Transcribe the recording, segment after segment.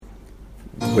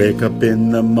Wake up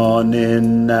in the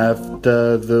morning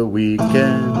after the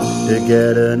weekend to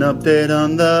get an update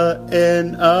on the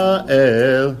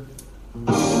NRL.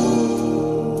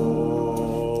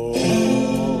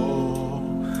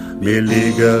 Me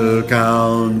legal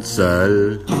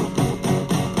counsel.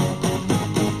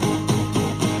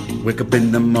 Wake up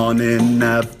in the morning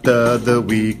after the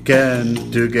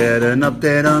weekend to get an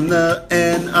update on the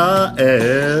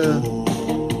NRL.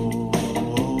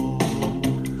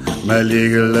 My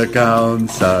legal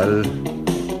counsel.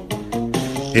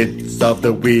 Hits of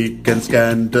the week and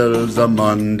scandals on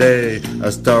Monday.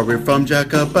 A story from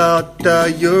Jack about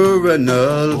the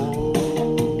urinal.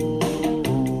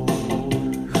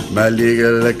 My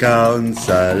legal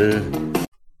counsel.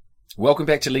 Welcome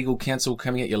back to Legal Counsel,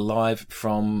 coming at you live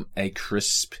from a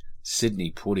crisp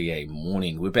Sydney Portier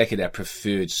morning. We're back at our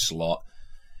preferred slot,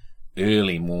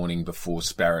 early morning before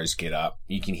sparrows get up.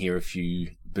 You can hear a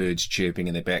few birds chirping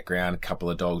in the background, a couple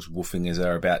of dogs woofing as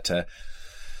they're about to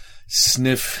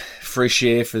sniff fresh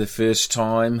air for the first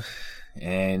time.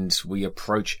 And we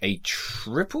approach a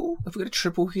triple. Have we got a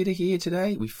triple header here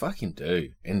today? We fucking do,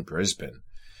 in Brisbane.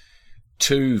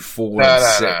 2, 4, and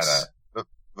 6. No.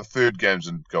 The third game's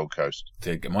in Gold Coast.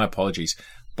 My apologies.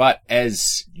 But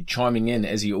as chiming in,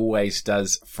 as he always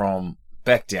does from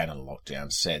back down in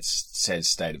lockdown, sad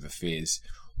state of affairs.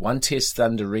 One test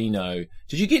Thunderino.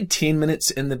 Did you get 10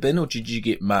 minutes in the bin or did you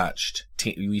get marched?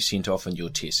 You sent off in your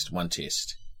test, one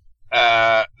test?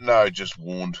 No, just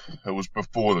warned. It was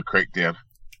before the crackdown.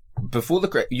 Before the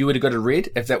crack, you would have got a red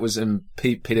if that was in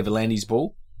Peter Volandi's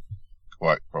ball?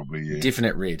 Quite probably, yeah.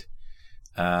 Definite red.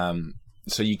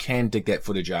 So you can dig that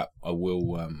footage up. I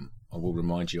will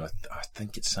remind you. I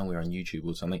think it's somewhere on YouTube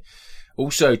or something.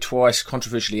 Also, twice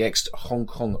controversially axed Hong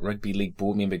Kong Rugby League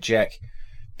board member Jack.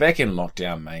 Back in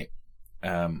lockdown, mate.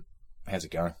 How's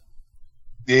it going?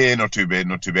 Yeah, not too bad.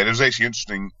 It was actually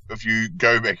interesting. If you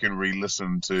go back and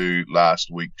re-listen to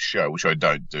last week's show, which I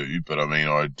don't do, but I mean,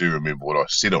 I do remember what I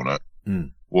said on it,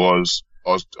 I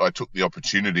took the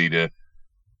opportunity to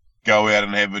go out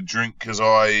and have a drink because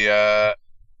I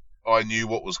knew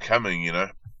what was coming, you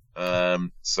know.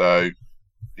 So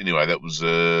anyway, that was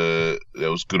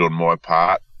good on my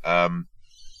part.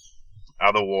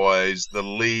 Otherwise, the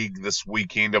league this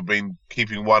weekend, I've been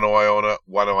keeping one eye on it,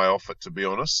 one eye off it, to be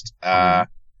honest. I've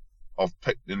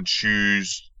picked and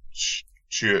chosen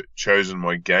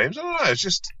my games. I don't know. There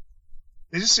just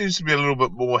seems to be a little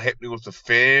bit more happening with the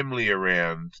family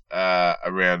around at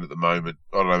the moment.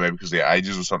 I don't know, maybe because of their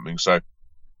ages or something. So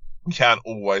you can't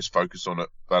always focus on it.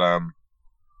 But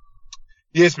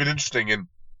yeah, it's been interesting. And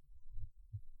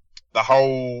the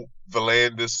whole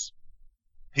Volandis,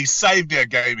 he saved our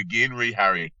game again,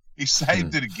 Harry. He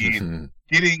saved it again,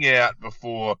 getting out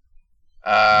before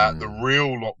the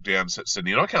real lockdown sits in.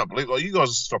 And I can't believe, like, you guys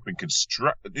are stopping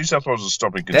New South Wales is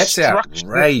stopping construction. That's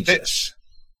outrageous.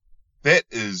 That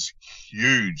is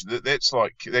huge. That's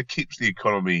like, that keeps the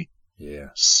economy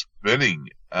spinning.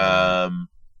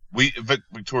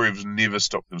 Victoria has never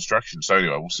stopped construction. So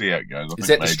anyway, we'll see how it goes. Is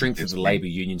that the strength of the labour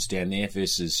unions down there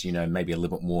versus, you know, maybe a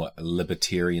little bit more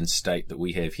libertarian state that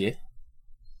we have here?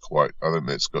 Quite. I think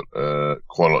that's got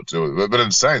quite a lot to do with it. But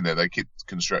in saying that, they kept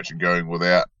construction going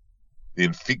without the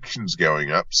infections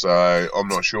going up. So I'm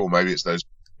not sure. Maybe it's those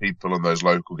people in those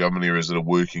local government areas that are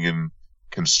working in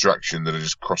construction that are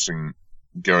just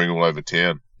going all over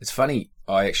town. It's funny.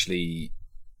 I actually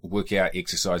work out,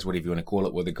 exercise, whatever you want to call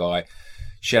it, with a guy.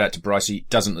 Shout out to Bryce. He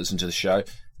doesn't listen to the show.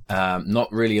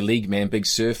 Not really a league man, big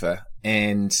surfer.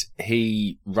 And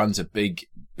he runs a big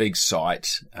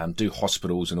site, do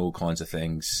hospitals and all kinds of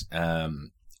things.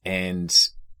 And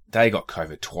they got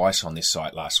COVID twice on this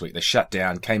site last week. They shut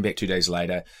down, came back 2 days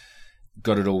later,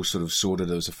 got it all sort of sorted.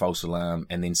 There was a false alarm,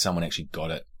 and then someone actually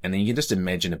got it. And then you can just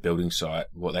imagine a building site,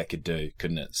 what that could do,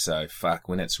 couldn't it? So fuck,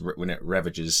 when it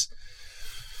ravages,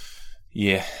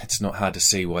 yeah, it's not hard to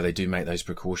see why they do make those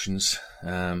precautions.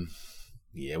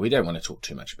 Yeah, we don't want to talk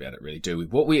too much about it, really, do we?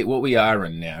 What we are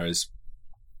in now is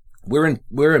we're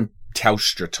in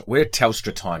Telstra. We're at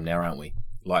Telstra time now, aren't we?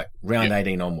 Like round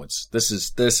 18 onwards. This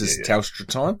is Telstra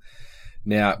time.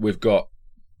 Now we've got.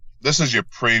 This is your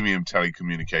premium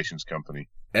telecommunications company.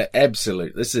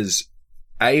 Absolutely. This is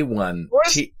A1.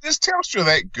 Is Telstra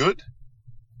that good?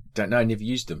 Don't know. Never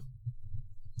used them.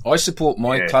 I support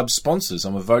my club sponsors.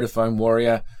 I'm a Vodafone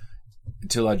warrior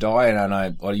until I die, and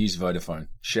I use Vodafone.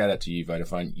 Shout out to you,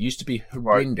 Vodafone. Used to be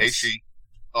horrendous. Right,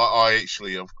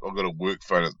 I've got a work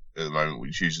phone at the moment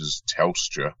which uses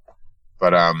Telstra,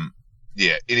 but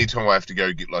yeah, anytime I have to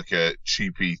go get like a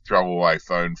cheapy throwaway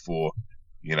phone for,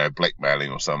 you know,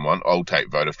 blackmailing or someone, I'll take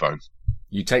Vodafone.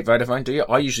 You take Vodafone, do you?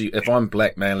 I usually, if I'm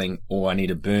blackmailing or I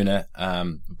need a burner,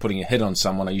 putting a hit on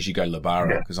someone, I usually go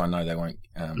Lebara because I know they won't.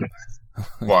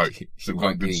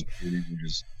 Won't be.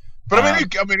 But I mean,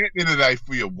 at the end of the day,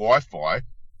 for your Wi-Fi,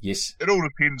 yes, it all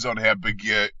depends on how big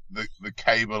the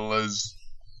cable is.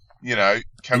 You know,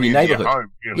 coming in your into neighborhood. your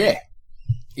home. Really. Yeah,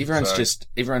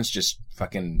 everyone's just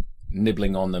fucking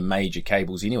nibbling on the major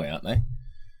cables anyway, aren't they?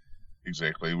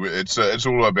 Exactly. It's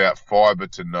all about fiber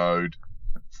to node,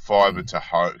 fiber to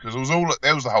home, because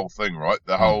that was the whole thing, right?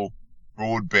 The whole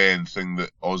broadband thing that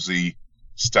Aussie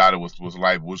started with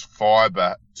label was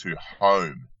fiber to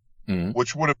home,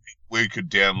 which would have we could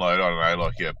download. I don't know,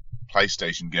 like a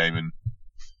PlayStation game in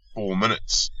 4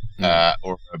 minutes,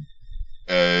 or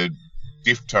a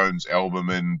Deftones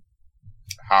album in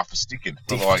half a second.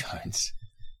 Deftones.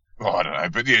 I don't know,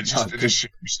 but yeah, just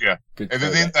yeah. Good and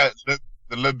then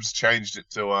the libs changed it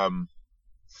to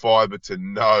fiber to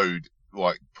node,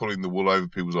 like pulling the wool over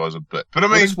people's eyes a bit. But I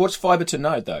mean, what's fiber to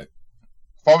node though?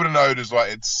 Fiber to node is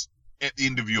like it's at the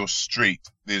end of your street.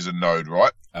 There's a node,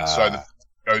 right? So it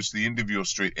goes to the end of your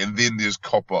street, and then there's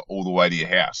copper all the way to your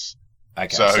house.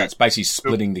 Okay, so it's basically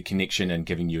splitting the connection and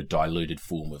giving you a diluted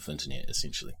form of internet,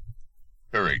 essentially.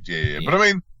 Correct. Yeah. But I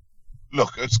mean,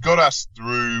 look, it's got us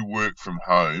through work from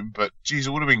home. But geez,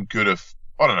 it would have been good if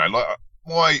I don't know,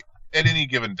 like at any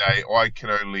given day, I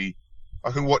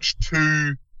can watch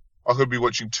two. I could be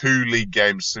watching 2 league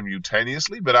games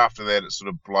simultaneously, but after that, it sort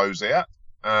of blows out.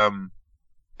 And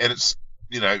it's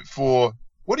for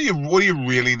what do you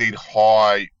really need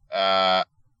high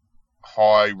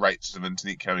rates of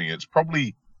internet coming in? It's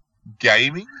probably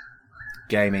gaming.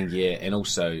 Gaming, yeah, and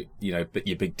also your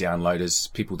big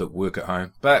downloaders, people that work at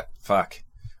home. But fuck,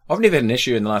 I've never had an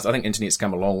issue in the last. I think internet's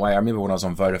come a long way. I remember when I was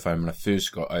on Vodafone when I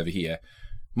first got over here,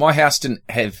 my house didn't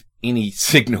have any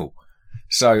signal,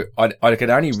 so I could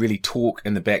only really talk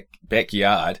in the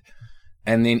backyard.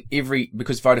 And then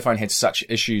because Vodafone had such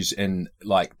issues in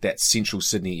like that central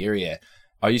Sydney area,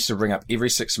 I used to ring up every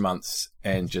 6 months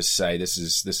and just say, this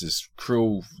is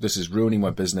cruel, this is ruining my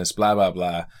business, blah, blah,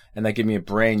 blah. And they give me a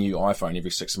brand new iPhone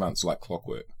every 6 months like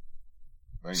clockwork.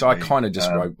 So I kind of just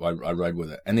rode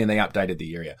with it. And then they updated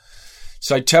the area.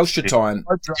 So Telstra time.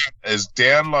 As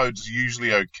downloads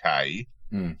usually okay.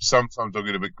 Sometimes I'll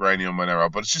get a bit grainy on my narrow,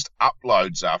 but it's just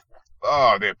uploads up.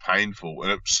 Oh, they're painful.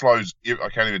 And it slows. I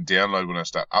can't even download when I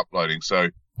start uploading. So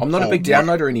I'm not a big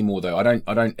downloader anymore, though. I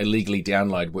don't illegally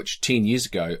download, which 10 years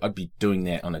ago, I'd be doing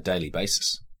that on a daily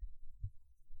basis.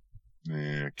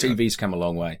 Yeah, okay. TV's come a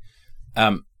long way.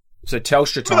 So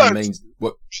Telstra time means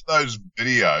what? Those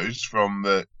videos from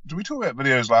did we talk about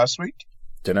videos last week?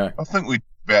 Don't know. I think we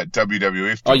about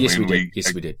WWF. Oh, yes, we did.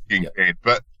 Yes, we did. Yep.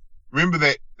 But remember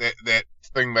that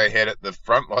thing they had at the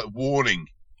front, like warning,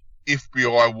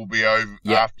 FBI will be over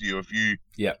after you if you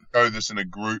go this in a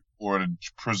group or in a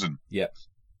prison. Yeah.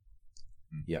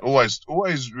 Always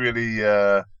really.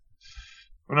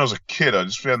 When I was a kid, I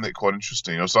just found that quite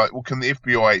interesting. I was like, well, can the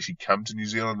FBI actually come to New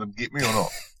Zealand and get me or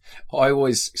not?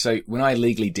 So when I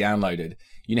legally downloaded,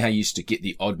 you know how you used to get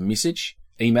the odd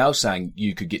email saying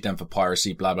you could get done for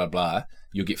piracy, blah, blah, blah.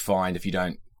 You'll get fined if you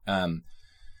don't, and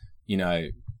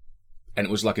it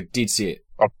was like a dead set.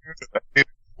 I've heard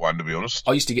one, to be honest.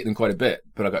 I used to get them quite a bit,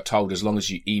 but I got told as long as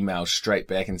you email straight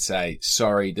back and say,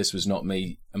 sorry, this was not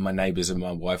me and my neighbours and my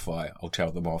Wi-Fi, I'll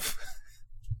tell them off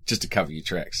just to cover your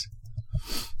tracks.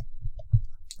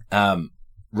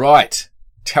 Right.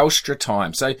 Telstra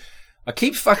time. So I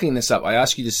keep fucking this up. I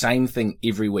ask you the same thing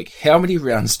every week. How many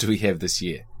rounds do we have this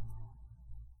year?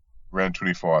 Round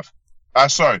 25.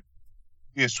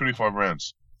 Yes, 25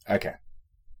 rounds. Okay.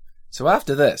 So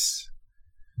after this,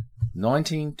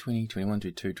 19, 20, 21,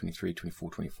 22, 23,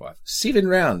 24, 25. 7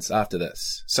 rounds after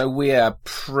this. So we are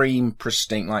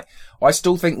pristine. Like, I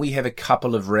still think we have a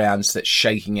couple of rounds that's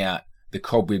shaking out the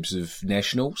cobwebs of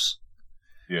nationals.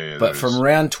 Yeah. But from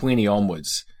round 20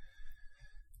 onwards,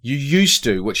 you used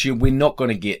to, which we're not going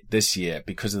to get this year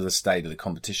because of the state of the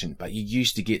competition, but you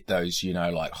used to get those,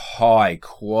 like high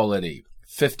quality,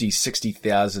 50,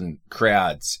 60,000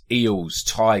 crowds, eels,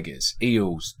 tigers,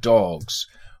 dogs,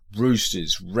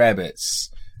 roosters,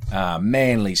 rabbits,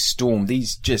 Manly, Storm,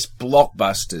 these just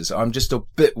blockbusters. I'm just a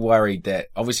bit worried that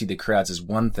obviously the crowds is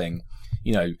one thing,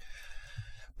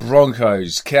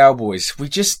 Broncos, Cowboys, we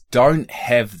just don't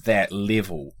have that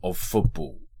level of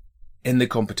football in the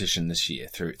competition this year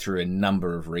through a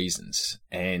number of reasons.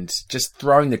 And just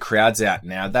throwing the crowds out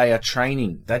now, they're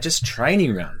just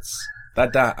training runs.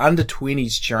 They're under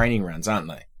 20s training runs, aren't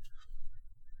they?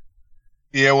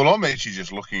 Yeah, well, I'm actually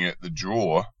just looking at the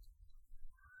draw,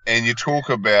 and you talk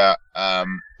about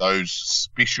those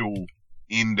special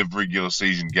end of regular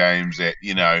season games that,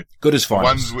 Good as the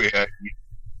finals.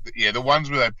 the ones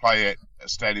where they play at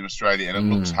Stadium Australia and it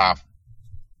looks half.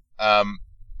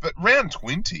 But round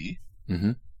 20,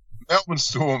 Mm-hmm. Melbourne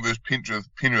Storm versus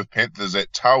Penrith Panthers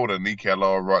at Tauranga Nikau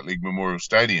Lower Right League Memorial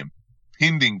Stadium,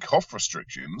 pending cough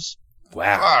restrictions.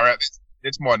 Wow. Far out.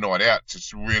 That's my night out to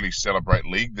really celebrate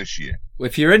league this year.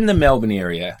 If you're in the Melbourne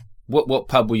area, what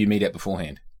pub will you meet at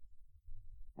beforehand?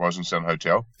 Rising Sun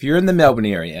Hotel. If you're in the Melbourne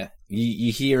area,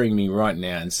 you're hearing me right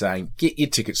now and saying, get your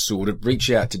tickets sorted, reach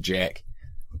out to Jack,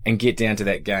 and get down to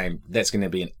that game. That's going to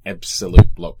be an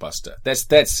absolute blockbuster.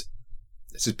 That's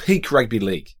a peak rugby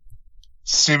league.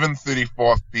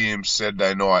 7:35 p.m.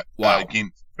 Saturday night. Wow.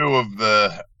 Against two of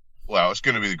the. Well, it's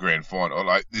going to be the grand final.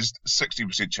 There's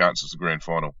 60% chance it's the grand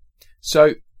final.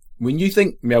 So when you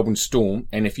think Melbourne Storm,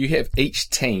 and if you have each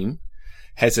team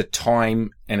has a time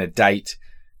and a date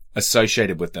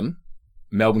associated with them,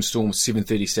 Melbourne Storm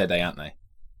 7:30 Saturday, aren't they?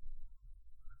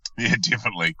 Yeah,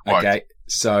 definitely. Quite. Okay,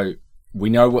 so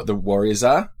we know what the Warriors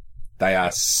are. They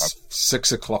are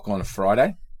 6 o'clock on a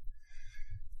Friday.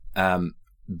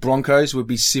 Broncos would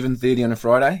be 7:30 on a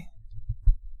Friday.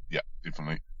 Yeah,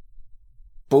 definitely.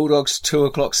 Bulldogs 2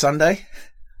 o'clock Sunday.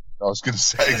 I was going to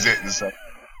say exactly the same.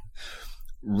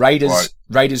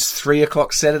 Raiders 3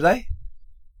 o'clock Saturday.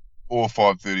 Or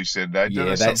 5:30 Saturday.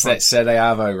 Yeah, that's that Saturday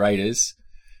Arvo Raiders.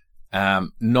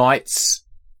 Knights,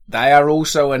 they are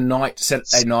also a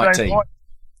Saturday night team.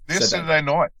 They're Saturday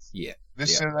night. Yeah.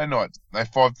 Saturday night. They're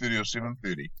 5:30 or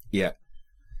 7:30. Yeah.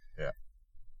 Yeah.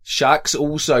 Sharks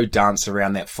also dance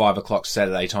around that 5 o'clock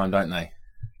Saturday time, don't they?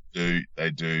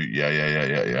 They do.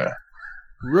 Yeah.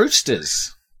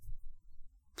 Roosters.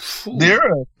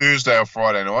 They're a Thursday or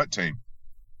Friday night team.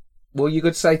 Well, you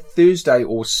could say Thursday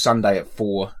or Sunday at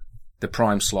 4, the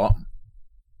prime slot.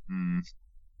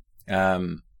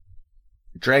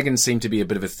 Dragons seem to be a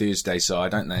bit of a Thursday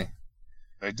side, don't they?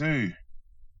 They do.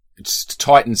 It's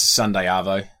Titans Sunday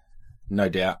Arvo, no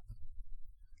doubt.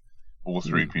 Or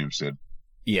 3 p.m. said.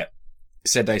 Yeah.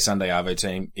 Saturday, Sunday Arvo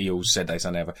team. Eels, Saturday,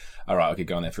 Sunday Arvo. All right, I could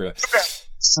go on that forever.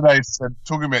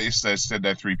 Talking about yesterday's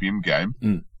Saturday 3 p.m.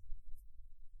 game,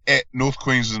 at North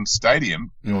Queensland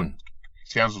Stadium, or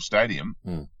Townsville Stadium,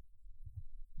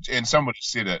 and somebody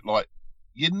said it,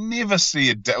 you never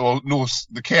see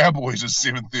the Cowboys is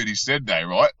 7:30 Saturday,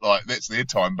 right? That's their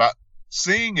time. But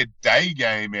seeing a day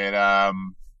game at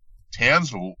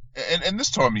Townsville, and this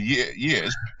time of year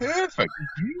is perfect,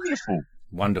 beautiful.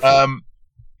 Wonderful.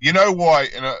 You know why,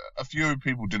 and a few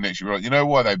people didn't actually realize, you know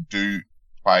why they do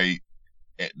play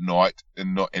at night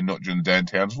and not during the day in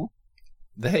Townsville?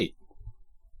 The heat.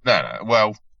 No.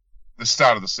 Well, the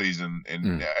start of the season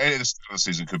and the start of the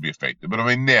season could be affected, but I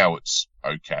mean now it's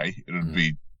okay. It'll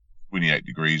be 28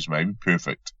 degrees, maybe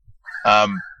perfect.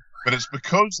 But it's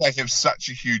because they have such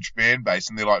a huge fan base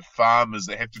and they're like farmers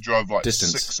that have to drive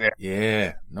distance. 6 hours.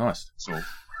 Yeah, nice. So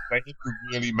they have to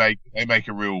really make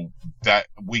a real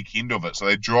weekend of it. So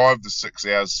they drive the 6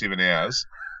 hours, 7 hours,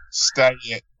 stay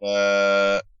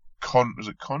at was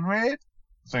it Conrad?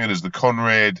 I think it is the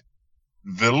Conradville,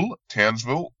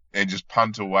 Townsville, and just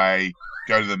punt away,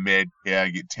 go to the Mad Cow,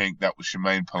 get tanked up with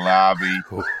Shemaine Pallavi.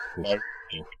 So,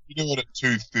 you do it at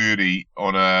 2:30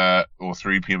 or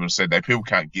 3 p.m. on Saturday, people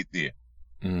can't get there.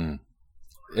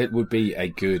 It would be a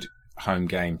good home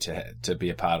game to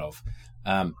be a part of.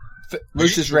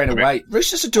 Roosters ran away.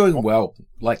 Roosters are doing well,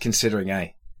 considering,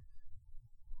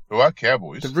 Who are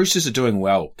Cowboys? The Roosters are doing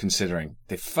well, considering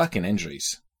their fucking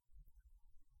injuries.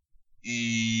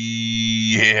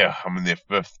 Yeah, I mean, they're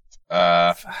fifth.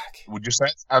 Fuck. Would you say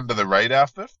it's under the radar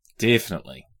fifth?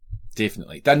 Definitely.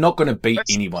 They're not going to beat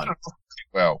anyone.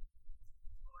 Well,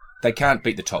 they can't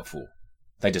beat the top 4.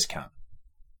 They just can't.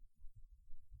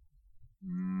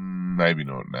 Maybe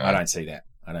not. No, I don't see that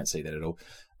at all.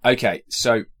 Okay,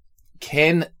 so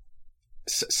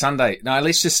Sunday? No,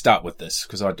 let's just start with this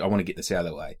because I want to get this out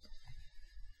of the way.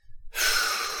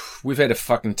 We've had a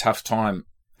fucking tough time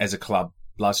as a club.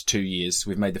 Last 2 years,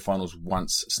 we've made the finals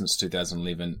once since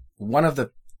 2011. One of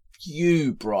the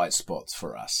few bright spots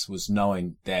for us was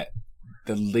knowing that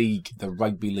the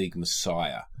rugby league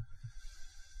messiah,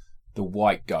 the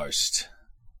white ghost,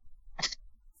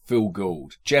 Phil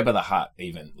Gould, Jabba the Hutt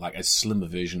even, a slimmer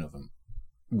version of him,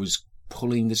 was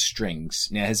pulling the strings.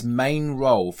 Now, his main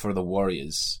role for the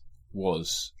Warriors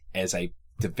was as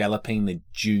developing the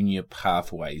junior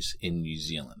pathways in New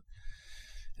Zealand.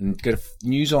 And got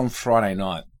news on Friday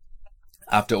night,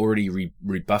 after already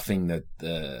rebuffing the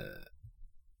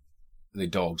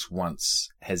Dogs once,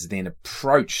 has then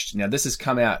approached. Now, this has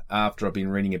come out after I've been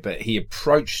reading it, but he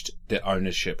approached the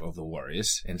ownership of the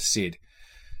Warriors and said,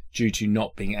 due to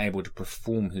not being able to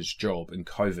perform his job in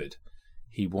COVID,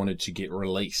 he wanted to get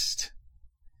released.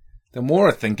 The more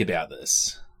I think about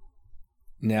this,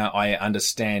 now I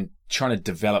understand trying to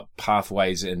develop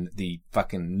pathways in the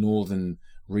fucking northern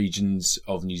regions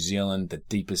of New Zealand, the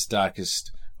deepest,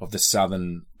 darkest of the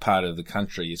southern part of the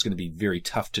country, is going to be very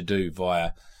tough to do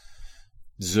via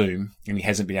Zoom, and he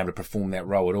hasn't been able to perform that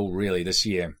role at all really this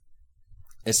year.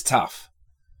 It's tough.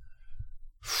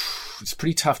 It's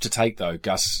pretty tough to take though,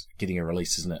 Gus getting a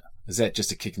release, isn't it? Is that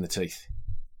just a kick in the teeth?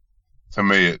 To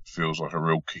me, it feels like a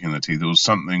real kick in the teeth. It was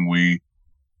something we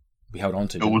held on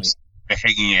to. It was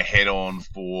hanging your head on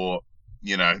for,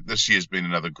 this year's been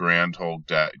another Groundhog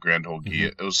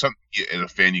year. It was something as a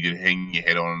fan you could hang your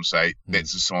head on and say,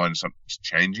 that's a sign something's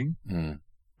changing.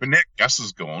 But now Gus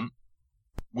is gone.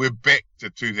 We're back to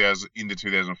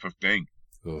 2015.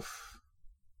 Oof.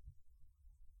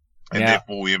 And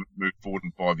therefore we haven't moved forward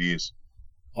in 5 years.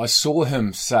 I saw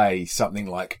him say something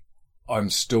like, I'm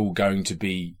still going to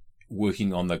be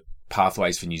working on the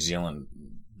pathways for New Zealand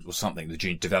or something,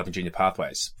 developing junior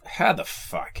pathways. How the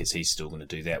fuck is he still going to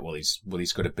do that while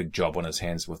he's got a big job on his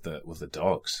hands with the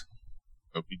Dogs?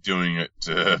 He'll be doing it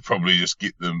to probably just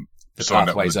get them the signed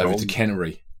pathways up over to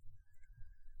Canterbury.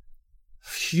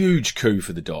 Huge coup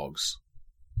for the Dogs.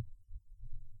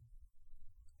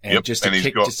 And just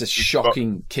a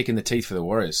shocking kick in the teeth for the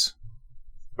Warriors.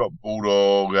 Got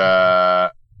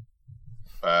Bulldog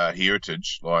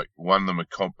heritage, like won them a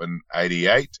comp in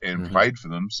 '88 and played for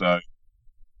them. So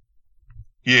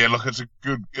yeah, look, it's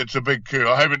a big coup.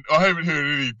 I haven't heard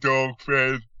any Dog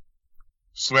fans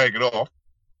slag it off.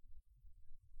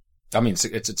 I mean,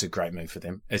 it's a great move for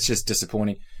them. It's just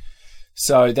disappointing.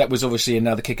 So that was obviously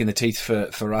another kick in the teeth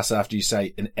for us after you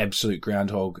say an absolute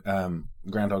Groundhog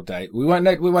Day. We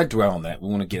won't dwell on that. We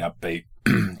want to get upbeat,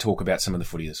 talk about some of the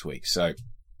footy this week. So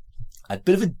a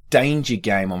bit of a danger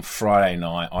game on Friday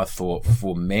night, I thought,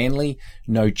 for Manly.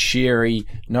 No Cherry,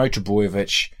 no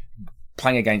Trbojevic,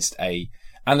 playing against a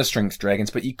understrength Dragons,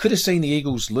 but you could have seen the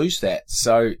Eagles lose that.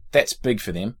 So that's big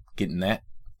for them, getting that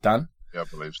done. Yeah, I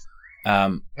believe so.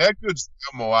 How good's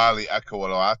Moali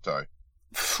Akawalato?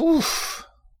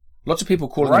 Lots of people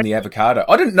calling him the avocado.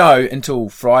 I didn't know until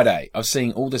Friday. I was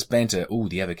seeing all this banter. Oh,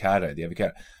 the avocado.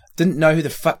 Didn't know who the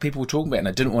fuck people were talking about, and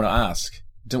I didn't want to ask.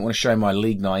 Didn't want to show my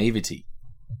league naivety.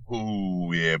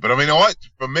 Oh, yeah. But I mean,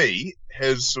 for me,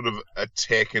 his sort of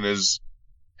attack and his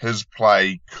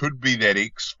play could be that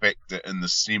X factor in the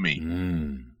semi.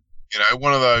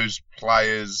 One of those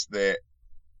players that,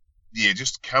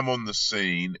 just come on the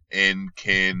scene and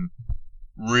can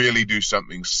really do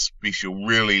something special,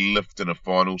 really lift in a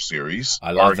final series.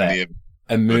 I love that.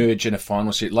 Emerge in a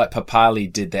final series, like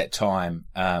Papali did that time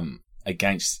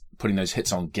against putting those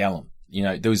hits on Gallen.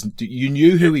 You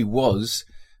knew who he was,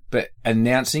 but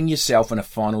announcing yourself in a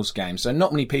finals game. So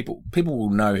not many people will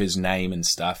know his name and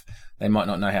stuff. They might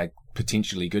not know how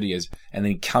potentially good he is. And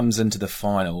then he comes into the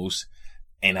finals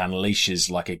and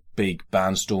unleashes like a big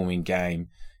barnstorming game.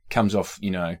 Comes off,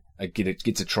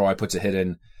 gets a try, puts a hit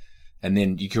in. And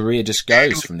then your career just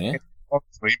goes from there.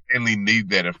 We only need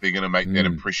that if they're going to make that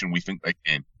impression we think they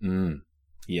can.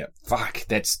 Yeah, fuck.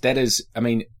 That is. I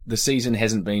mean, the season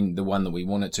hasn't been the one that we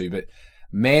want it to, but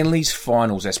Manly's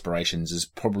finals aspirations is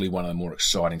probably one of the more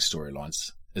exciting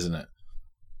storylines, isn't it?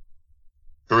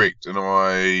 Correct. And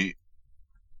I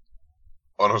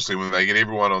honestly, when they get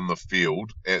everyone on the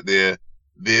field, they're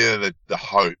the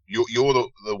hope. You're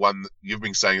the one that you've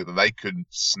been saying that they could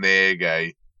snag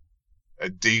a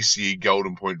DCE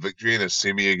Golden Point victory in a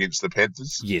semi against the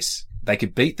Panthers? Yes. They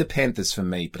could beat the Panthers for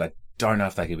me, but I don't know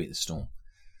if they could beat the Storm.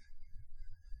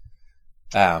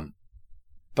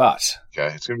 But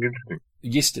okay, it's going to be interesting.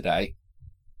 Yesterday,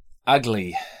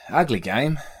 ugly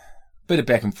game. Bit of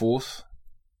back and forth.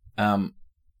 No,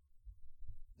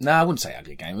 I wouldn't say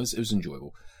ugly game. It was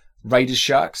enjoyable. Raiders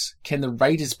Sharks. Can the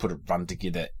Raiders put a run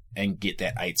together and get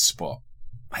that 8th spot?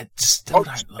 I still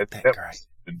don't look that great.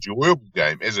 Enjoyable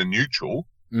game as a neutral.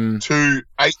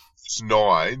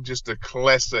 2-8-9, just a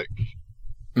classic.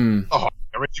 Oh, I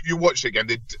mean, if you watch that game,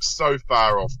 they're so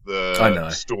far off the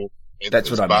Storm.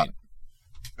 That's what I mean.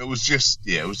 It was just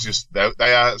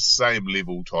they are same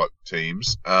level type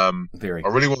teams. I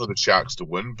really wanted the Sharks to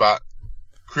win, but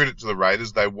credit to the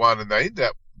Raiders, they won and they ended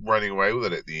up running away with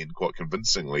it at the end quite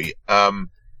convincingly. I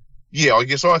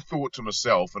guess I thought to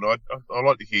myself, and I'd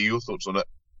like to hear your thoughts on it,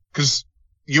 because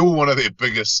you're one of their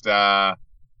biggest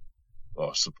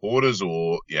supporters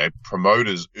or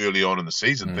promoters early on in the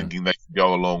season, thinking they could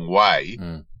go a long way.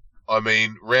 I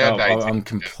mean, round 8. I'm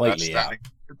completely out.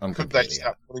 Could they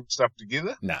start putting stuff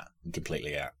together? Nah, I'm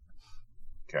completely out.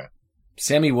 Okay.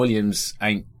 Sammy Williams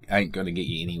ain't going to get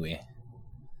you anywhere.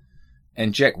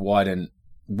 And Jack Wyden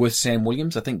with Sam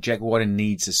Williams. I think Jack Wighton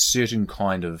needs a certain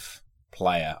kind of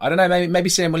player. I don't know, maybe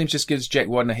Sam Williams just gives Jack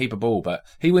Wighton a heap of ball, but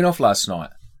he went off last night.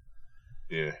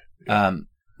 Yeah.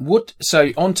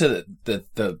 So on to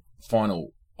the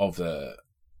final of the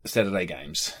Saturday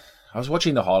games. I was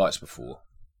watching the highlights before.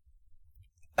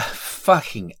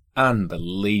 Fucking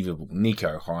unbelievable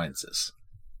Nico Heinz's.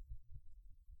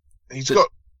 He's got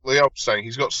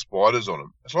spiders on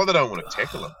him. It's like they don't want to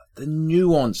tackle him. The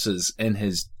nuances in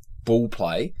his ball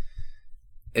play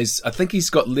is, I think he's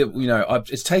got,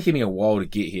 it's taken me a while to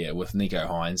get here with Nico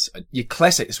Heinz. Your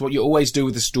classic, it's what you always do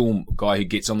with the Storm guy who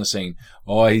gets on the scene.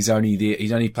 Oh, he's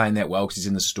only playing that well because he's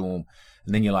in the Storm.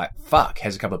 And then you're like, fuck,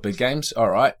 has a couple of big games. All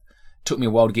right. Took me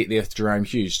a while to get there with Jerome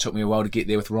Hughes. Took me a while to get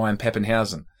there with Ryan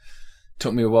Pappenhausen.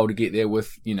 Took me a while to get there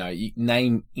with, you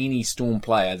name any Storm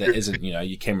player that isn't,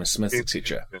 your Cameron Smith,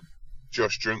 etc.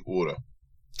 Josh Drinkwater.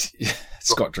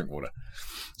 Scott Drinkwater.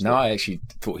 No, I actually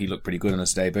thought he looked pretty good on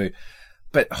his debut.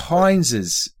 But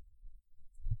Heinz's,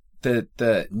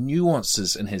 the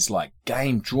nuances in his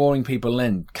game, drawing people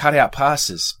in, cut out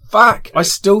passes. Fuck! I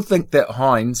still think that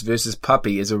Heinz versus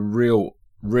Puppy is a real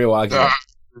argument.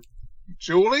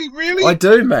 Surely? Really? I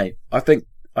do, mate. I think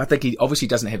he obviously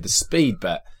doesn't have the speed,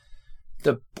 but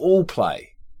the ball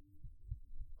play.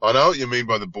 I know what you mean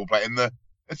by the ball play. And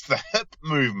it's the hip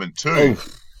movement too.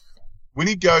 Oof. When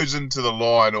he goes into the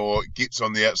line or gets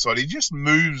on the outside, he just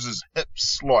moves his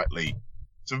hips slightly.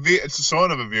 It's a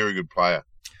sign of a very good player.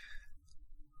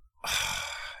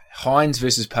 Heinz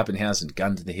versus Pappenhausen,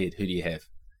 gun to the head. Who do you have?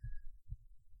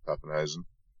 Pappenhausen.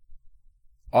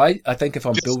 I think if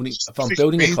I'm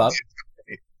building a club,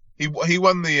 he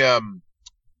won the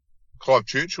Clive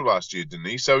Churchill last year, didn't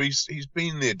he? So he's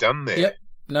been there, done there. Yep.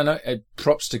 No.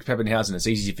 Props to Pappenhausen. It's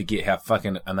easy to forget how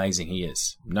fucking amazing he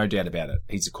is. No doubt about it.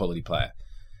 He's a quality player.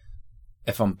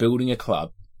 If I'm building a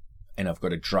club and I've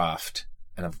got a draft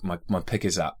and my pick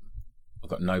is up, I've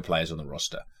got no players on the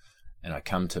roster, and I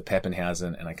come to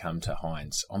Pappenhausen and I come to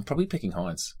Heinz, I'm probably picking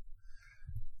Heinz.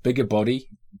 Bigger body,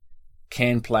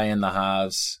 can play in the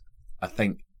halves. I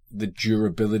think the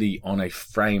durability on a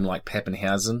frame like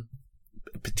Pappenhausen,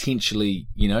 potentially,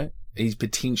 he's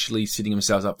potentially setting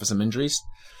himself up for some injuries.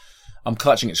 I'm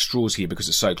clutching at straws here because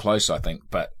it's so close, I think.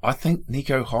 But I think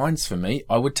Nico Heinz, for me,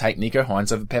 I would take Nico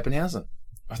Heinz over Pappenhausen.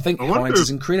 I think Heinz is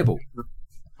incredible.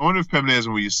 I wonder if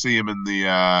Pappenhausen, will you see him in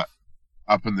the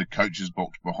up in the coach's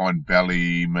box behind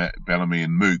Bellamy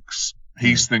and Mooks,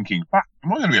 he's thinking, fuck,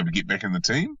 am I going to be able to get back in the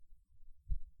team?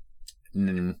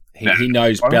 He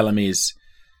knows Bellamy is...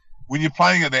 When you're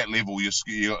playing at that level,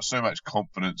 you've got so much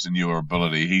confidence in your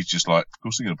ability. He's just like, of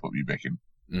course, I'm going to put you back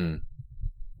in.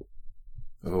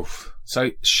 Oof. So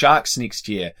Sharks next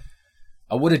year,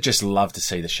 I would have just loved to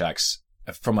see the Sharks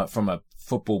from a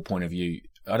football point of view.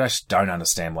 I just don't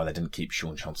understand why they didn't keep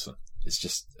Sean Johnson.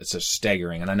 It's so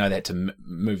staggering, and I know they had to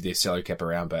move their salary cap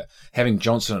around, but having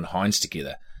Johnson and Heinz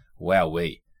together,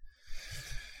 wowee.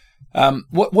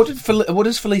 What has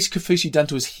Felice Kaufusi done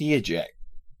to his hair, Jack?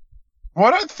 Well,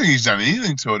 I don't think he's done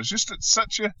anything to it. It's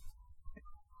such a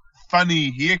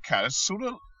funny haircut. It's sort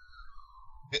of...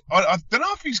 I don't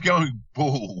know if he's going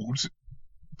bald,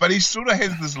 but he sort of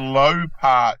has this low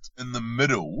part in the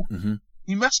middle. Mm-hmm.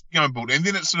 He must be going bald. And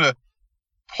then it sort of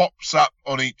pops up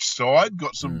on each side,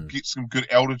 gets some good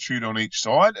altitude on each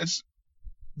side. It's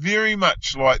very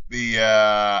much like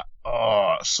the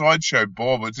Sideshow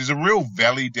Bob. There's a real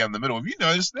valley down the middle. Have you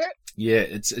noticed that? Yeah,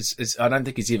 it's. I don't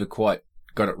think he's ever quite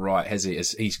got it right, has he?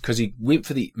 Because he went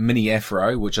for the mini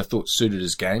afro, which I thought suited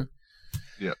his game.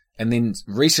 Yeah. And then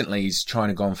recently he's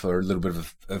gone for a little bit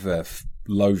of a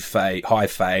low fade, high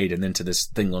fade, and then to this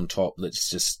thing on top that's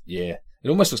just, it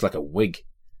almost looks like a wig.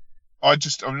 I'm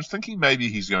just thinking maybe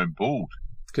he's going bald.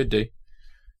 Could do.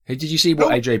 Hey, did you see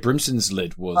what AJ Brimson's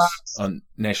lid was on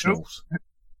Nationals?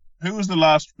 Who was the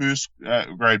last first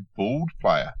grade bald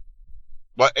player?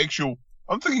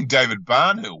 I'm thinking David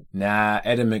Barnhill. Nah,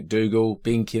 Adam McDougall,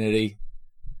 Ben Kennedy.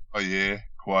 Oh yeah,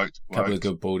 quote. Couple of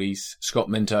good baldies. Scott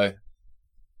Minto.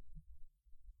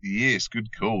 Yes, good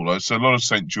call. So a lot of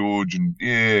St. George and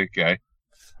okay.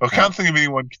 I can't think of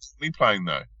anyone currently playing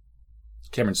though.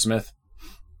 Cameron Smith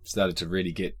started to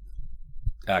really get.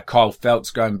 Kyle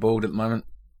Felt's going bald at the moment.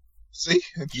 See?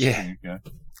 Yeah. Okay.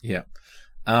 Yeah.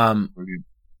 Brilliant.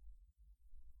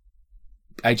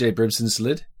 AJ Brimson's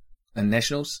lid and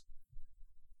Nationals.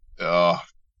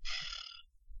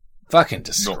 Fucking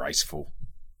disgraceful.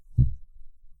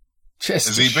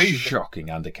 Just a shocking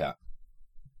undercut.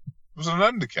 Was it an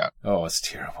undercut? Oh, it's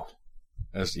terrible.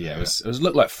 It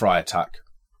looked like Friar Tuck.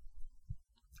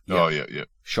 Yeah. Oh, yeah.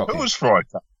 Shocking. Who was Friar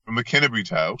Tuck? From the Canterbury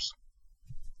Tales?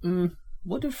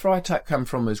 What did Friar Tuck come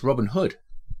from as Robin Hood?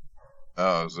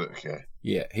 Oh, is it? Okay.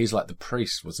 Yeah, he's like the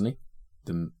priest, wasn't he?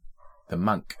 The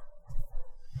monk.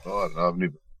 Oh, I don't know. I've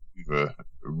never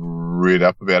read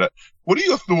up about it. What are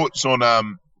your thoughts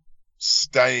on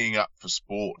staying up for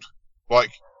sport?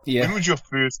 Like, when was your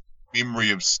first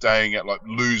memory of staying up, like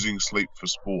losing sleep for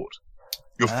sport?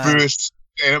 Your first,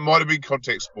 and it might have been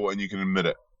contact sport, and you can admit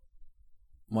it.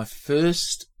 My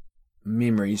first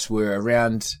memories were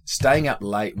around staying up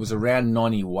late. Was around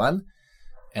 91,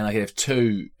 and I have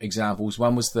two examples.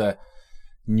 One was the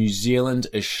New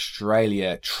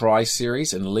Zealand-Australia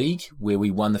Tri-Series and League, where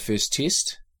we won the first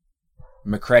test,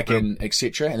 McCracken,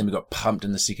 etc., and then we got pumped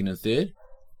in the second and third.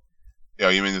 Yeah,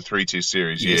 you mean the 3-test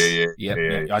series? Yes.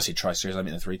 Yeah. I said Tri-Series, I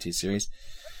meant the 3-test series.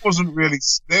 Wasn't really.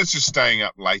 That's just staying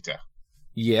up later.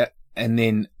 Yeah, and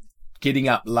then getting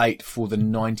up late for the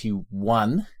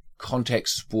 91 contact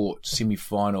sport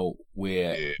semi-final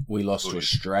where we lost to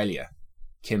Australia.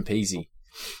 Kempisi.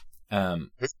 Who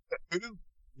did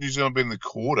New Zealand be in the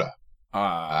quarter?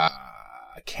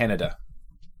 Canada.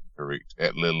 Correct.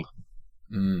 At Lille.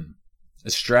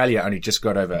 Australia only just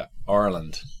got over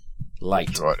Ireland late.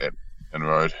 That's right, at and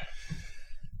road.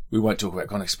 We won't talk about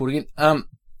contact sport again.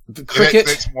 The cricket.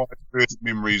 That's my first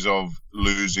memories of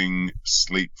losing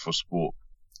sleep for sport.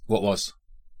 What was?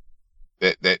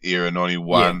 That era,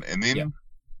 91. And then,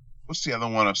 what's the other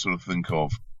one I sort of think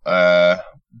of?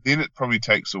 Then it probably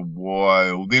takes a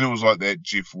while. Then it was like that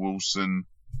Jeff Wilson,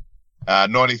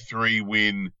 93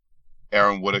 when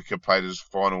Aaron Whitaker played his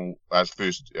played a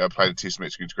test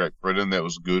match against Great Britain. That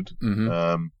was good.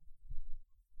 Mm-hmm.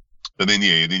 But then,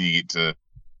 then you get to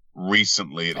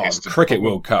recently. It has to Cricket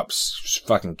World Cups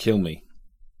fucking kill me.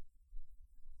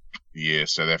 Yeah,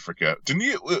 South Africa. Didn't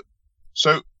you?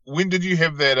 So when did you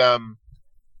have that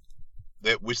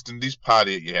that West Indies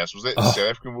party at your house? Was that the South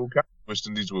African World Cup? West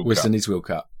Indies World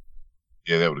Cup.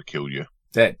 Yeah, that would have killed you.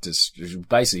 That just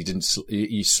basically didn't.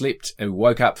 You slept and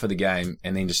woke up for the game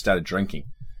and then just started drinking.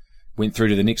 Went through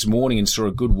to the next morning and saw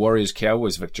a good Warriors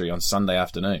Cowboys victory on Sunday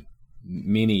afternoon.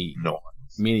 Many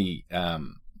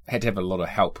had to have a lot of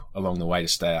help along the way to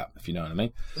stay up, if you know what I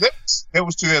mean. That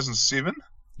was 2007?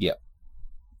 Yeah.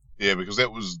 Yeah, because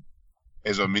that was,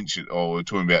 as I mentioned, we're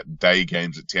talking about day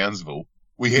games at Townsville.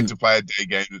 We had to play a day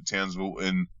game at Townsville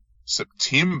in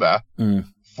September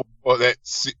for that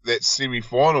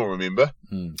semi-final, remember?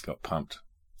 Got pumped.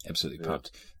 Absolutely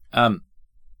pumped.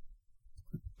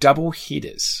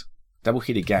 Double-header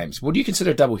games. What do you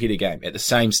consider a double-header game? At the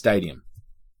same stadium?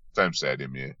 Same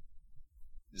stadium, yeah.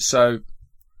 So,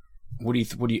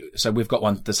 so we've got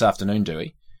one this afternoon, do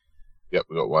we? Yep,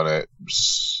 we've got one at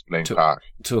Lang Park.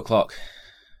 2:00.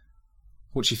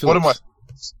 What's your thoughts? What am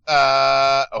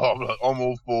I? I'm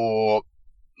all for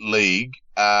league,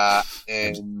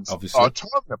 and obviously time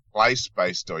and place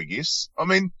based, I guess. I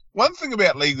mean, one thing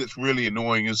about league that's really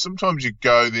annoying is sometimes you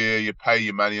go there, you pay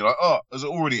your money, you're like, is it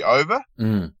already over?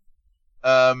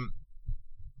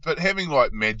 But having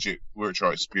like Magic, which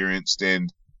I experienced,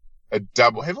 and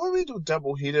have I been to a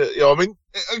double header? Yeah, I mean,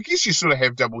 I guess you sort of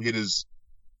have double headers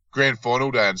grand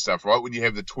final day and stuff, right? When you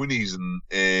have the 20s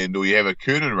or you have a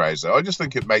curtain raiser. I just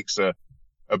think it makes a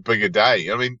bigger day.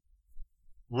 I mean,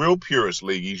 real purist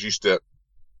leagues used to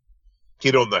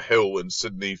get on the hill in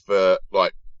Sydney for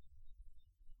like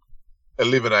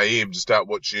 11 a.m. to start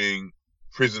watching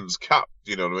President's Cup.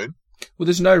 Do you know what I mean? Well,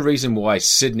 there's no reason why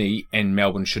Sydney and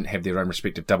Melbourne shouldn't have their own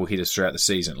respective double headers throughout the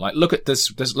season. Like, look at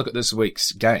this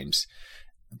week's games.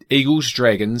 Eagles,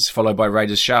 Dragons, followed by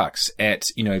Raiders, Sharks at,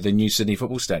 the new Sydney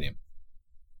Football Stadium.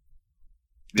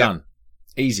 Done.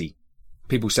 Easy.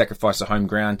 People sacrifice the home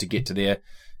ground to get to their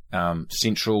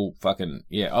central fucking...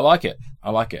 Yeah, I like it.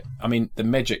 I mean, the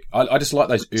Magic... I just like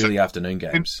those early afternoon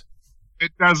games.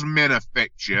 It does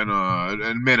manufacture,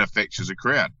 and manufactures a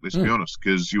crowd, let's be honest,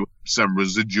 because you have some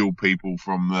residual people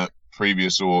from the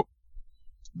previous or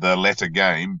the latter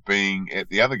game being at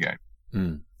the other game.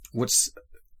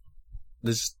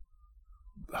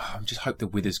 I just hope the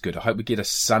weather's good. I hope we get a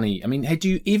sunny... I mean, do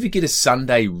you ever get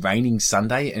a raining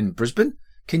Sunday in Brisbane?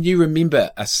 Can you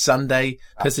remember a Sunday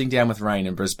pissing down with rain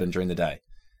in Brisbane during the day?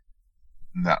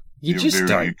 No. You just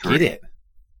don't get it.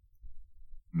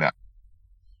 No.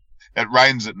 It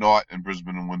rains at night in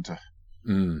Brisbane in winter.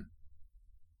 Nah,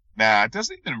 it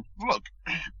doesn't even... Look.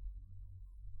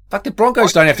 Like the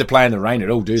Broncos don't have to play in the rain at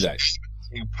all, do they?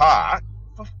 In part,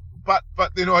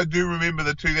 but then I do remember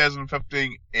the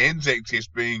 2015 Anzac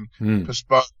Test being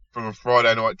postponed from a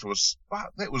Friday night to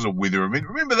that was a weather event.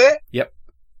 Remember that? Yep.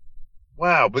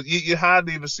 Wow, but you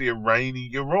hardly ever see a rainy...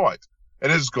 You're right. It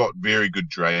has got very good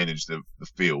drainage, the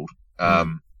field. I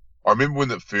remember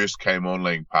when it first came on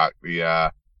Lang Park,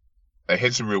 they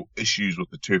had some real issues with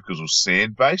the turf because it was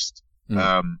sand-based.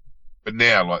 But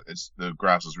now, like, the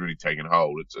grass has really taken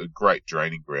hold. It's a great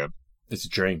draining ground. It's a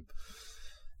dream.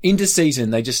 End of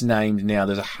season, they just named now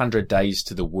there's 100 days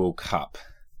to the World Cup.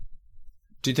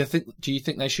 Do you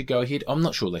think they should go ahead? I'm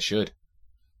not sure they should.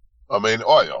 I mean,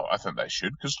 I think they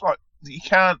should, because, like, you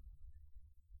can't...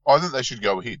 I think they should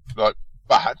go ahead. Like,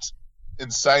 but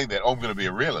in saying that, I'm going to be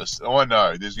a realist. I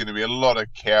know there's going to be a lot of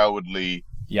cowardly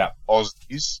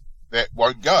Aussies that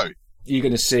won't go. You're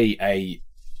going to see a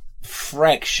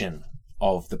fraction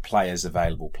of the players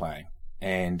available playing.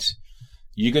 And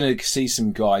you're going to see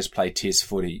some guys play test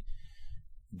footy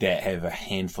that have a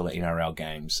handful of NRL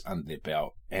games under their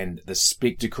belt. And the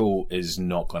spectacle is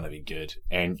not going to be good.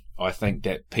 And I think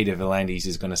that Peter V'landys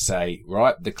is going to say,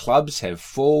 right, the clubs have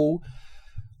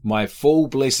my full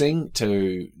blessing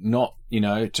to not,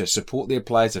 to support their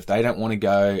players if they don't want to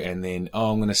go. And then,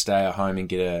 I'm going to stay at home and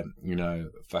get a,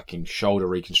 fucking shoulder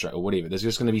reconstruct or whatever. There's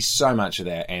just going to be so much of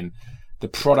that. And the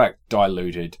product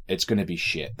diluted. It's going to be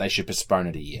shit. They should postpone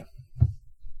it a year.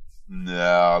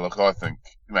 No, look, I think,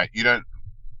 mate, you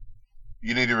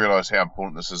need to realise how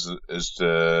important this is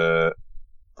to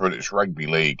British Rugby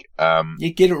League.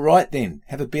 You get it right then.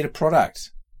 Have a better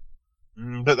product.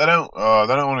 But they don't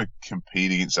want to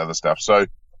compete against other stuff. So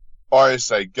I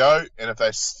say go, and if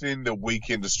they send a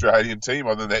weekend Australian team,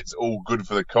 I think that's all good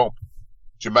for the comp.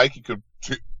 Jamaica could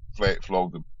flat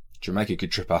flog them. Jamaica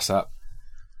could trip us up.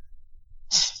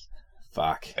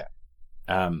 Fuck. Yeah.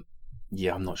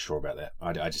 Yeah, I'm not sure about that.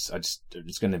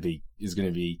 There's going to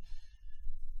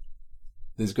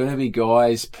be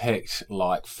guys picked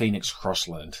like Phoenix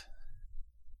Crossland.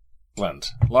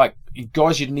 Like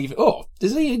guys you didn't even. Oh,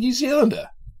 is he a New Zealander?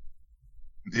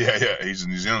 Yeah, he's a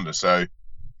New Zealander, so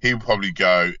he'll probably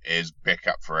go as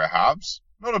backup for our halves.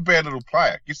 Not a bad little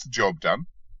player. Gets the job done.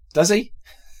 Does he?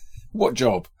 What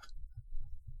job?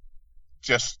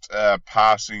 Just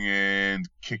passing and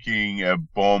kicking a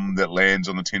bomb that lands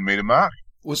on the 10-metre mark.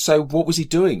 Well, so what was he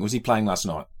doing? Was he playing last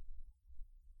night?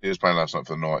 He was playing last night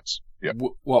for the Knights. Yeah.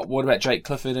 What about Jake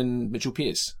Clifford and Mitchell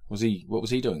Pearce? What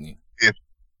was he doing then? Yeah,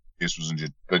 Pearce was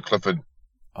injured, but Clifford.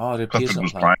 Oh, Clifford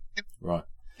was playing. Right.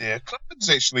 Yeah, Clifford's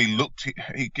actually looked.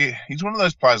 He's one of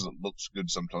those players that looks good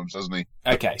sometimes, doesn't he?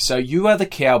 Okay, so you are the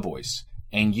Cowboys.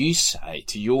 And you say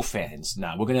to your fans,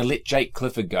 no, we're going to let Jake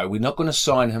Clifford go. We're not going to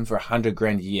sign him for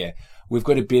 $100,000 a year. We've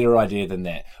got a better idea than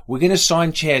that. We're going to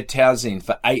sign Chad Townsend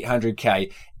for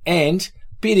 $800,000. And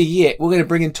better yet, we're going to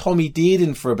bring in Tommy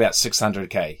Dearden for about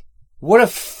 $600,000. What a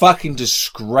fucking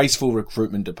disgraceful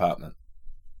recruitment department.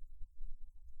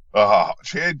 Oh,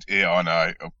 Chad, yeah, I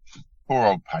know. Poor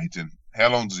old Peyton.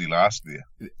 How long does he last there?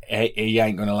 He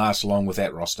ain't going to last long with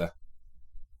that roster.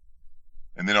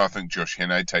 And then I think Josh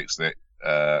Hannay takes that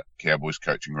Cowboys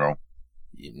coaching role.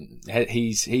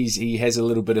 He has a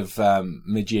little bit of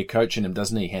mid-year coach in him,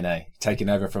 doesn't he, Hannay? Taking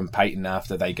over from Peyton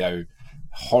after they go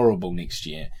horrible next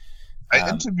year. I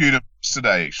interviewed him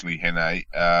today, actually, Hannay,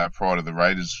 prior to the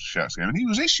Raiders Sharks game, and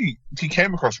he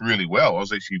came across really well. I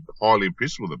was actually highly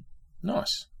impressed with him.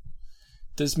 Nice.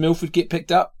 Does Milford get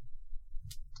picked up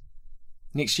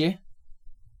next year?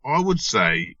 I would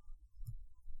say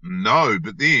no,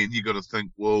 but then you got to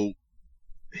think, well,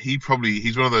 he's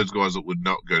one of those guys that would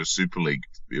not go to Super League,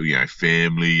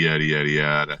 family, yada, yada,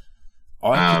 yada.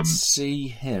 I could see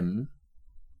him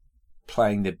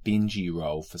playing the Benji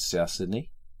role for South Sydney.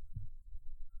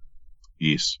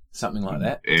 Yes. Something like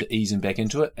that, to ease him back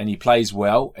into it. And he plays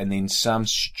well, and then some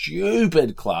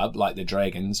stupid club like the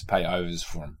Dragons pay overs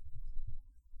for him.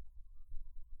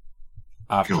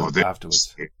 Afterwards.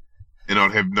 And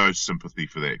I'd have no sympathy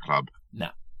for that club. No,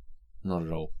 not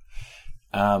at all.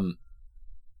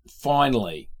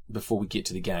 Finally, before we get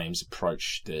to the games,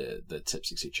 approach the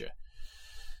tips, etc.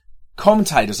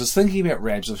 Commentators, I was thinking about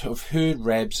Rabs. I've heard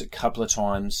Rabs a couple of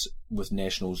times with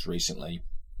Nationals recently.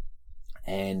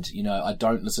 And, I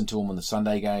don't listen to him on the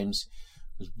Sunday games.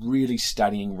 I was really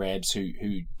studying Rabs, who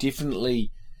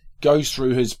definitely goes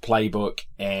through his playbook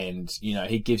and,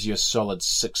 he gives you a solid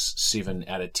 6, 7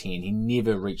 out of 10. He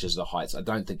never reaches the heights. I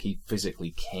don't think he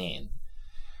physically can.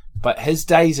 But his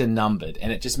days are numbered,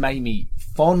 and it just made me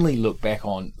fondly look back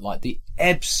on like the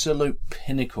absolute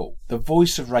pinnacle, the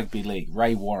voice of rugby league,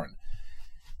 Ray Warren.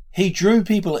 He drew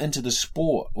people into the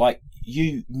sport. Like,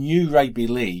 you knew rugby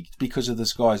league because of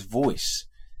this guy's voice.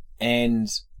 And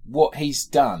what he's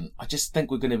done, I just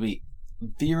think we're going to be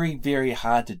very, very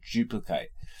hard to duplicate.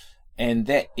 And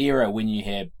that era when you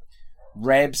had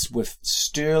Rabs with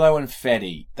Sterlo and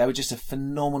Fatty, they were just a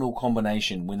phenomenal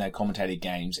combination when they commentated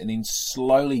games. And then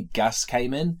slowly Gus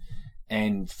came in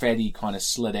and Fatty kind of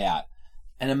slid out.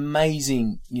 An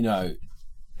amazing,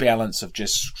 balance of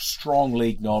just strong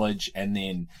league knowledge and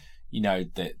then,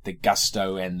 the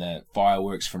gusto and the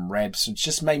fireworks from Rabs. It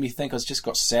just made me think I just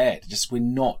got sad. We're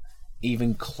not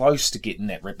even close to getting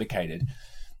that replicated.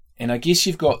 And I guess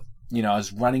you've got, I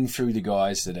was running through the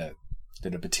guys that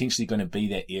are potentially going to be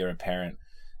that heir apparent.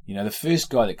 The first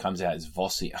guy that comes out is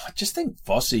Vossi. I just think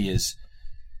Vossi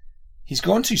he's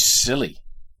gone too silly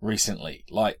recently.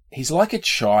 Like, he's like a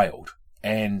child.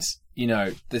 And,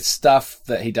 the stuff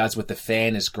that he does with the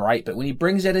fan is great. But when he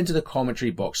brings that into the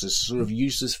commentary box, there's sort of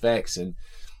useless facts and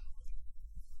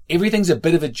everything's a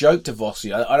bit of a joke to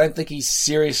Vossi. I don't think he's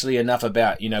seriously enough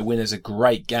about, when there's a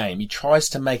great game. He tries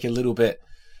to make it a little bit,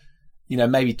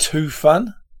 maybe too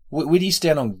fun. Where do you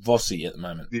stand on Vossi at the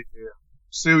moment? Yeah,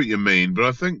 see what you mean, but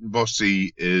I think Vossi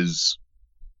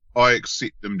I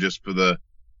accept him just for the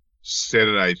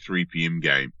Saturday 3 p.m.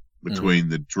 game between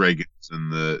the Dragons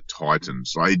and the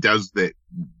Titans. So he does that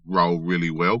role really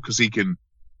well because he can,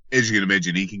 as you can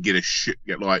imagine, he can get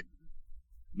like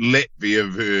Latvia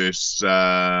versus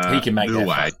he can make Norway.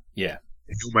 That fun. Yeah.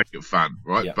 He'll make it fun,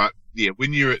 right? Yep. But yeah,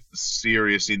 when you're at the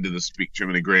serious end of the spectrum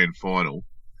in a grand final,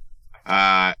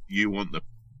 you want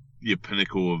your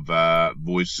pinnacle of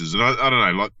voices. And I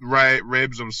don't know, like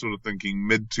Rabs, I'm sort of thinking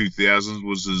mid-2000s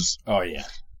was his... Oh, yeah.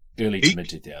 Early to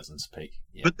mid-2000s peak.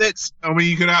 Yeah. But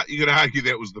you could argue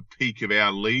that was the peak of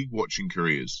our league watching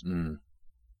careers. Mm.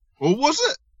 Or was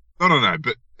it? I don't know,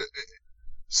 but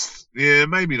yeah,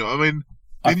 maybe not. I mean,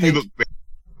 you look back.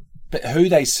 But who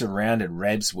they surrounded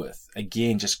Rabs with,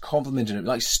 again, just complimented him.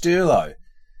 Like Sterlo.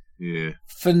 Yeah.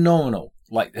 Phenomenal.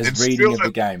 Like his reading of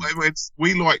the game.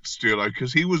 We liked Sterlo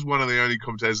because he was one of the only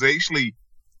commentators that actually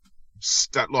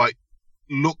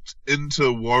looked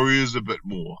into Warriors a bit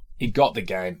more. He got the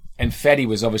game. And Fatty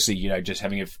was obviously, just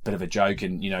having a bit of a joke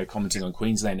and, commenting on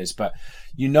Queenslanders. But,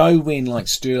 when, like,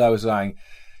 Sterlo was saying,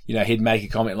 he'd make a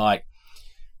comment like,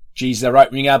 geez, they're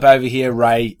opening up over here,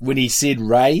 Ray. When he said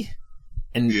Ray,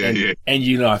 and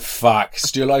fuck,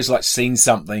 Sterlo's, like, seen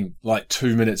something, like,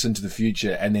 2 minutes into the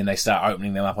future, and then they start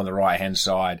opening them up on the right-hand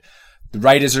side. The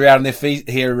Raiders are out on their feet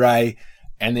here, Ray.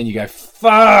 And then you go,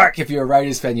 fuck! If you're a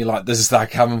Raiders fan, you're like, this is start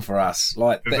coming for us.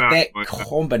 Like, that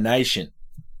combination.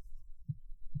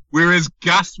 Whereas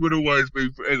Gus would always be,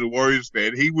 as a Warriors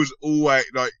fan, he was always,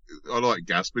 like, I like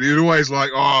Gus, but he was always like,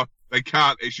 oh, they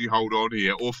can't actually hold on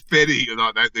here. Or Fatty,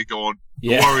 like that, they're gone.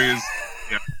 Yeah. The Warriors,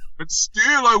 yeah. But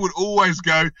Sterlo would always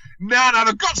go, no,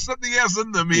 they've got something else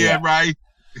in them here, Ray.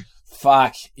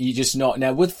 Fuck, you just not.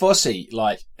 Now, with Vossi,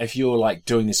 like, if you're, like,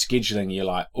 doing the scheduling, you're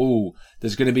like, oh,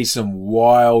 there's going to be some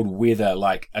wild weather,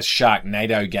 like a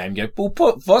Sharknado game. Go, well,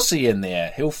 put Vossi in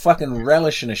there. He'll fucking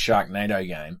relish in a Sharknado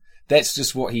game. That's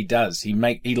just what he does. He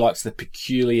likes the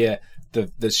peculiar,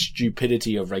 the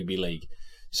stupidity of rugby league.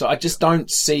 So I just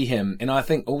don't see him. And I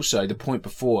think also the point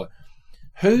before,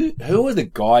 who are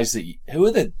the guys the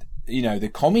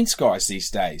comments guys these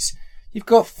days? You've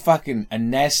got fucking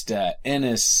Anasta,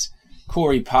 Innes,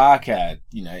 Corey Parker,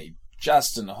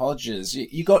 Justin Hodges.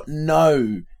 You got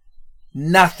nothing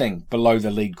below the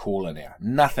lead caller now.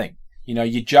 Nothing. Your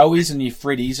Joeys and your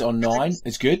Freddies on 9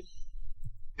 is good.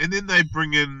 And then they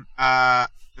bring in, and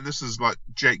this is like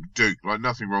Jake Duke, like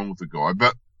nothing wrong with the guy,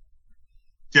 but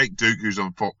Jake Duke, who's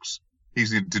on Fox, he's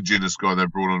the indigenous guy they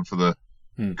brought on for the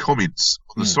comments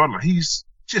on the sideline. He's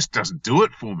just doesn't do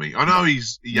it for me. I know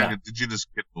he's a young indigenous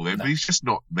kid, but he's just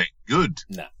not that good.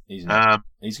 No, he's not.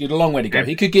 He's got a long way to go.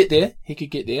 He could get there.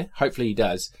 Hopefully he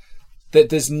does.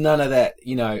 There's none of that.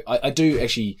 I do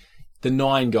actually. The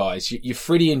 9 guys, your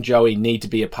Freddie and Joey need to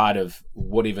be a part of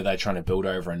whatever they're trying to build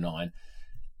over a 9.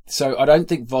 So I don't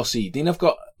think Vossi. Then I've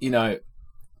got, then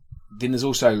there's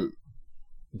also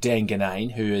Dan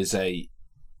Ganane, who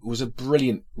was a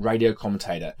brilliant radio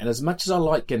commentator. And as much as I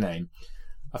like Ganane,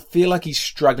 I feel like he's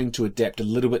struggling to adapt a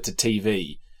little bit to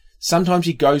TV. Sometimes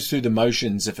he goes through the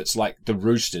motions if it's like the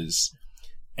Roosters,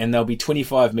 and they'll be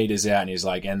 25 metres out, and he's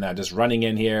like, and they're just running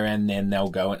in here, and then they'll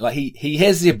go in. Like, he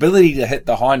has the ability to hit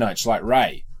the high notes like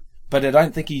Ray, but I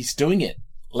don't think he's doing it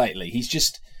lately. He's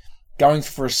just going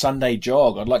for a Sunday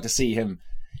jog. I'd like to see him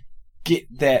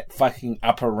get that fucking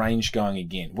upper range going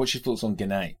again. What's your thoughts on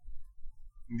Ganane?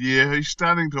 Yeah, he's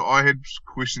starting to... I had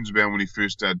questions about when he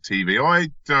first started TV.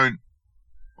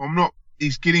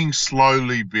 He's getting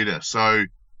slowly better, so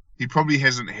he probably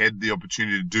hasn't had the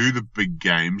opportunity to do the big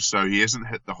games, so he hasn't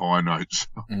hit the high notes,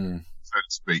 so to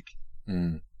speak.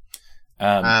 And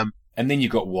then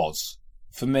you've got Woz.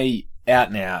 For me, out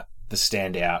and out, the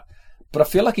standout. But I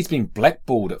feel like he's been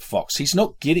blackballed at Fox. He's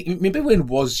not getting... Remember when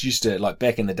Woz used to, like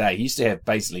back in the day, he used to have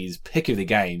basically his pick of the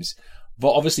games.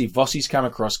 But obviously, Vossi's come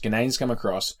across, Ganane's come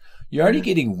across. You're only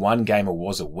getting one game of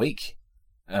Woz a week.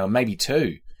 Maybe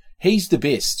 2. He's the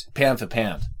best, pound for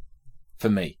pound. for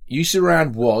me. You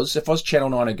surround Woz. If I was Channel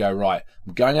 9, I'd go, right,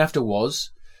 I'm going after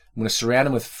Woz. I'm going to surround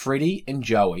him with Freddie and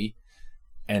Joey,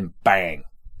 and bang.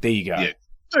 There you go. Yeah.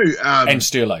 So, and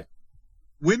Sterlo.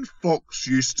 When Fox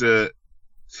used to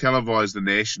televise the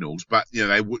Nationals, but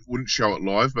they wouldn't show it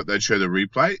live, but they'd show the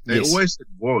replay, they always said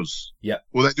Woz. Yeah.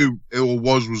 Well, they do. Or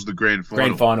Woz was the grand final.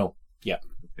 Grand final. Yeah.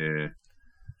 Yeah.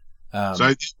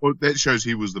 So that shows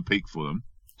he was the peak for them.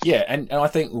 Yeah, and I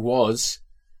think Woz,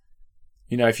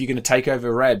 if you're going to take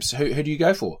over Rabs, who do you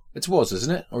go for? It's Woz,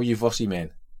 isn't it? Or are you Vossi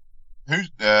man?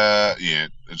 Yeah,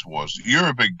 it's Woz. You're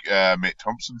a big Matt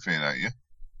Thompson fan, aren't you?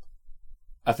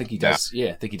 I think he does. Yeah,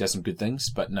 I think he does some good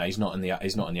things, but no, he's not in the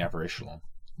upper echelon.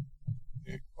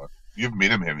 Yeah, you've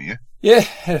met him, haven't you? Yeah,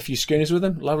 had a few schooners with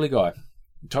him. Lovely guy.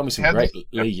 He told me some great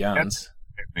Lee yarns.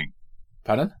 Happening?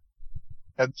 Pardon?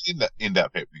 How did that end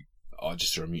up happening? Oh,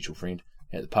 just through a mutual friend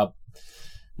at the pub.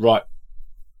 Right.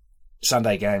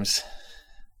 Sunday games.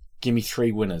 Give me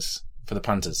 3 winners for the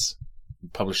punters.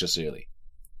 Publish this early.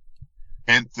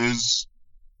 Panthers.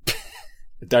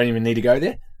 Don't even need to go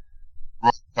there.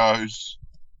 Broncos.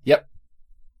 Yep.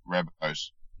 Rabbitohs.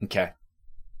 Okay.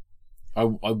 I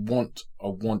want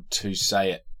to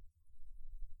say it.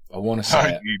 I want to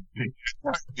say it.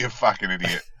 You fucking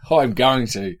idiot. I'm going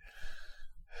to.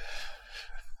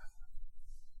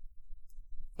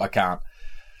 I can't.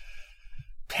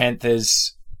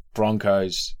 Panthers,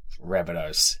 Broncos,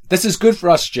 Rabbitohs. This is good for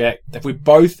us, Jack. If we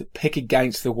both pick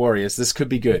against the Warriors, this could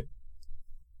be good.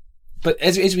 But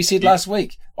as we said last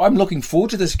week, I'm looking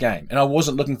forward to this game, and I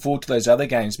wasn't looking forward to those other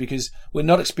games because we're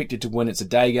not expected to win. It's a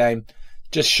day game.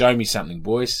 Just show me something,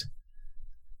 boys.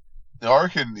 I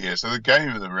reckon, yeah, so the game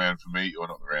of the round for me, or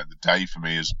not the round, the day for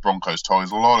me is Broncos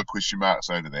Tigers. A lot of question marks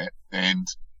over that. And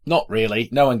not really.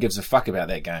 No one gives a fuck about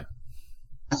that game.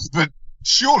 But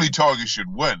surely Tigers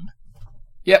should win.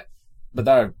 Yep.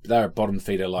 But they're a bottom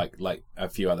feeder like a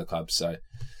few other clubs, so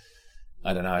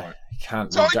I don't know. Right.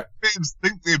 Can't Tigers fans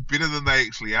think they're better than they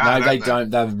actually are. No, they don't.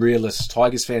 They're realists.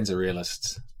 Tigers fans are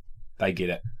realists. They get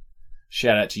it.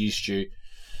 Shout out to you, Stu.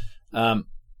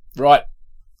 Right.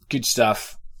 Good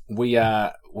stuff. We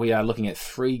are looking at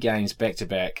 3 games back to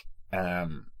back.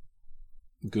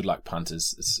 Good luck,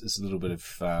 punters. It's a little bit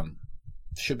of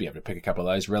should be able to pick a couple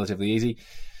of those relatively easy.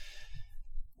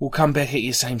 We'll come back at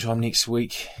you same time next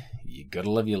week. You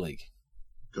gotta love your league.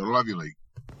 Gotta love your league.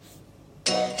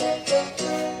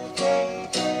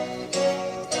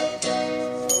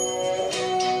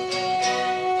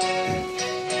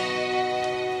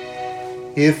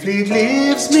 If league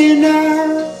leaves me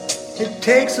now, it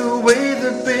takes away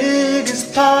the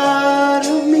biggest part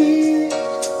of me.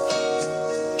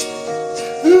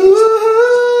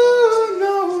 Ooh,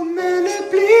 no, man,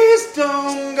 please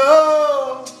don't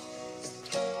go.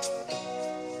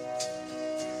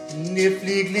 And if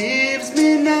league leaves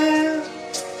me now,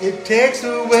 it takes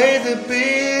away the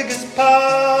biggest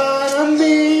part of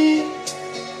me.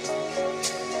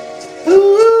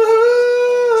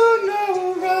 Ooh,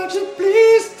 no, Roger,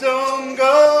 please don't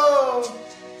go.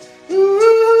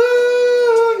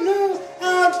 Ooh, no,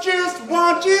 I just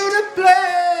want you to play.